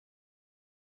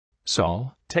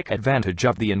Saul, take advantage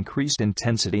of the increased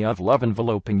intensity of love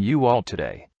enveloping you all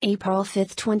today. April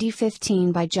 5,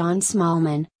 2015 by John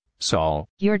Smallman. Saul,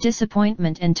 your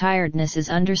disappointment and tiredness is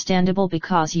understandable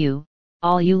because you,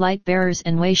 all you light bearers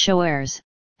and way showers,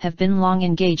 have been long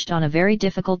engaged on a very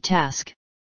difficult task.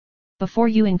 Before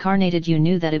you incarnated you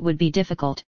knew that it would be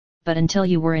difficult, but until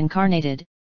you were incarnated,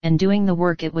 and doing the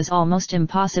work it was almost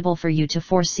impossible for you to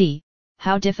foresee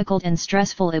how difficult and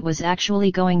stressful it was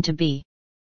actually going to be.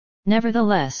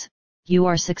 Nevertheless, you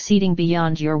are succeeding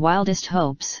beyond your wildest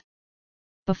hopes.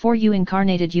 Before you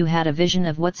incarnated you had a vision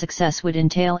of what success would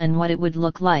entail and what it would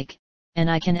look like,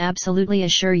 and I can absolutely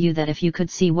assure you that if you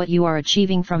could see what you are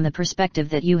achieving from the perspective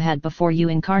that you had before you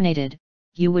incarnated,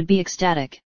 you would be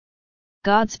ecstatic.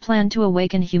 God's plan to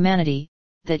awaken humanity,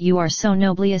 that you are so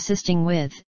nobly assisting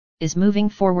with, is moving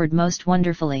forward most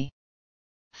wonderfully.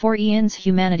 For eons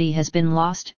humanity has been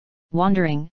lost,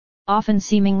 wandering, often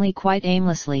seemingly quite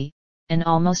aimlessly, and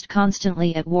almost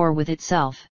constantly at war with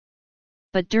itself.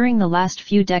 But during the last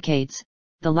few decades,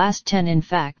 the last 10 in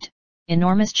fact,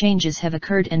 enormous changes have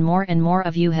occurred and more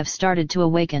of you have started to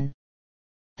awaken.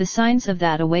 The signs of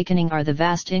that awakening are the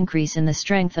vast increase in the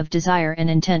strength of desire and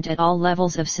intent at all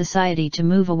levels of society to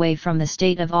move away from the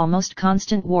state of almost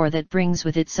constant war that brings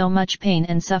with it so much pain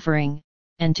and suffering,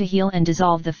 and to heal and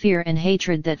dissolve the fear and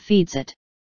hatred that feeds it.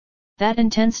 That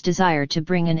intense desire to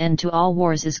bring an end to all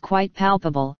wars is quite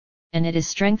palpable, and it is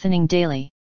strengthening daily.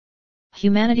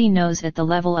 Humanity knows at the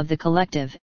level of the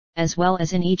collective, as well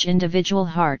as in each individual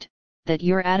heart, that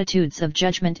your attitudes of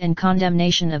judgment and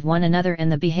condemnation of one another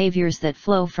and the behaviors that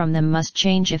flow from them must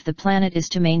change if the planet is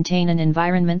to maintain an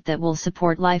environment that will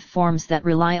support life forms that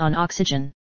rely on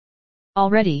oxygen.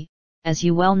 Already, as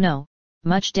you well know,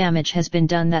 much damage has been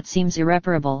done that seems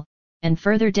irreparable, and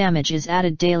further damage is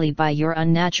added daily by your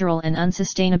unnatural and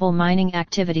unsustainable mining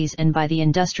activities and by the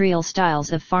industrial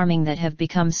styles of farming that have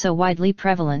become so widely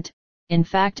prevalent, in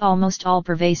fact almost all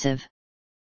pervasive.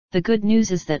 The good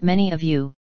news is that many of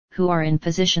you, who are in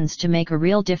positions to make a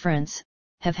real difference,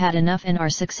 have had enough and are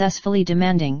successfully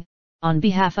demanding, on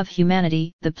behalf of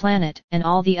humanity, the planet, and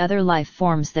all the other life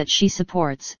forms that she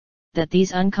supports, that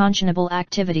these unconscionable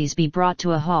activities be brought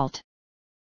to a halt.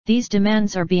 These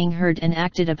demands are being heard and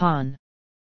acted upon.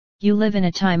 You live in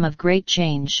a time of great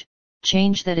change,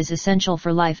 change that is essential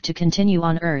for life to continue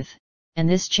on Earth, and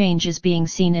this change is being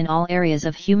seen in all areas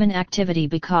of human activity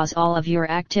because all of your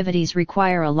activities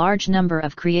require a large number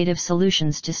of creative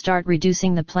solutions to start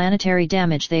reducing the planetary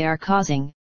damage they are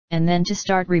causing, and then to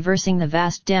start reversing the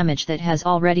vast damage that has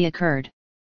already occurred.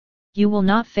 You will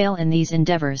not fail in these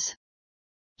endeavors.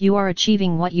 You are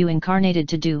achieving what you incarnated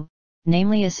to do,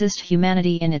 namely assist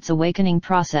humanity in its awakening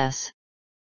process.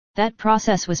 That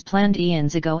process was planned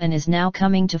eons ago and is now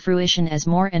coming to fruition as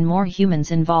more and more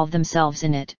humans involve themselves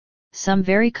in it, some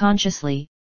very consciously,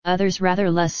 others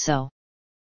rather less so.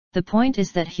 The point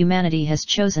is that humanity has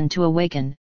chosen to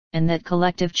awaken, and that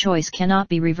collective choice cannot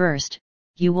be reversed.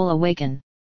 You will awaken.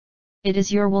 It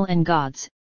is your will and God's,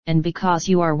 and because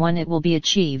you are one it will be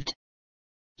achieved.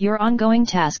 Your ongoing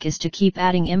task is to keep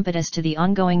adding impetus to the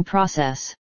ongoing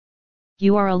process.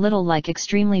 You are a little like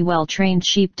extremely well-trained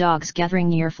sheepdogs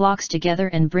gathering your flocks together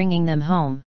and bringing them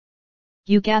home.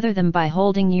 You gather them by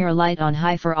holding your light on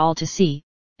high for all to see,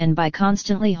 and by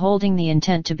constantly holding the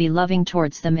intent to be loving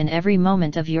towards them in every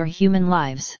moment of your human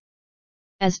lives.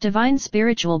 As divine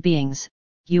spiritual beings,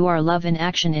 you are love in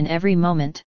action in every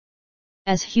moment.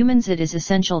 As humans it is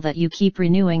essential that you keep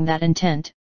renewing that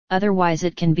intent, otherwise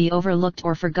it can be overlooked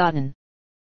or forgotten.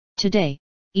 Today,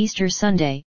 Easter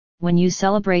Sunday, when you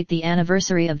celebrate the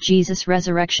anniversary of Jesus'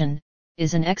 resurrection,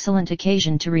 is an excellent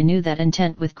occasion to renew that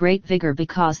intent with great vigor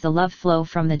because the love flow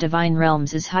from the divine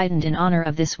realms is heightened in honor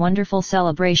of this wonderful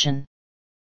celebration.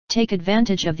 Take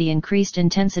advantage of the increased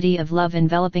intensity of love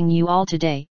enveloping you all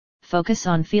today, focus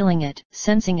on feeling it,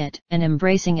 sensing it, and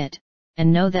embracing it,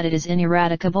 and know that it is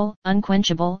ineradicable,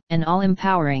 unquenchable, and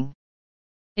all-empowering.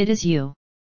 It is you.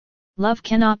 Love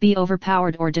cannot be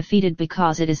overpowered or defeated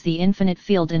because it is the infinite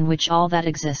field in which all that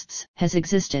exists, has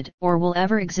existed, or will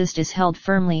ever exist is held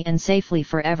firmly and safely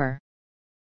forever.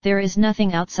 There is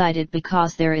nothing outside it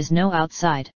because there is no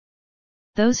outside.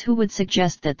 Those who would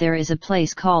suggest that there is a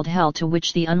place called hell to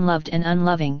which the unloved and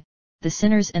unloving, the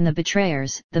sinners and the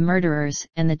betrayers, the murderers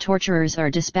and the torturers are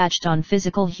dispatched on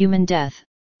physical human death,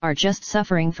 are just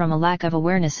suffering from a lack of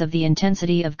awareness of the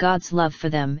intensity of God's love for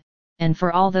them, and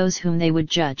for all those whom they would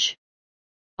judge.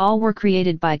 All were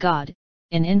created by God,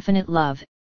 in infinite love,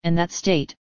 and that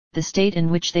state, the state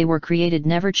in which they were created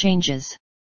never changes.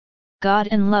 God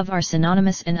and love are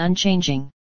synonymous and unchanging.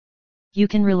 You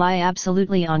can rely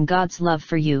absolutely on God's love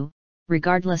for you,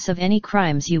 regardless of any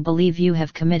crimes you believe you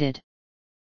have committed.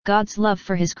 God's love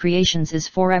for His creations is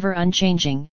forever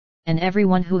unchanging, and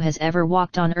everyone who has ever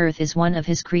walked on earth is one of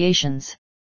His creations.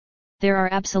 There are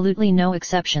absolutely no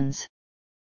exceptions.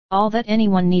 All that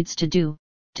anyone needs to do,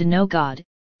 to know God,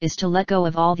 is to let go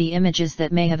of all the images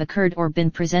that may have occurred or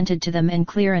been presented to them and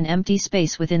clear an empty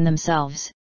space within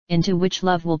themselves, into which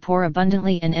love will pour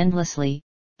abundantly and endlessly,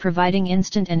 providing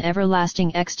instant and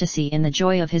everlasting ecstasy in the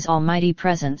joy of His almighty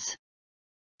presence.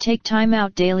 Take time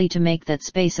out daily to make that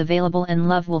space available, and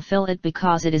love will fill it,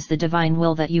 because it is the divine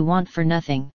will that you want for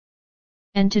nothing.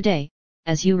 And today,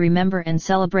 as you remember and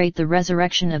celebrate the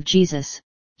resurrection of Jesus,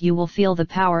 you will feel the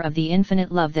power of the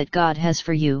infinite love that God has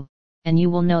for you, and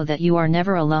you will know that you are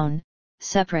never alone,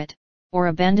 separate, or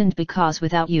abandoned, because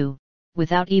without you,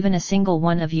 without even a single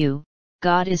one of you,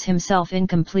 God is Himself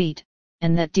incomplete,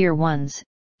 and that, dear ones,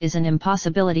 is an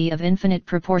impossibility of infinite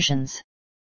proportions.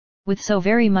 With so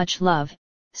very much love,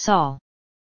 Saul.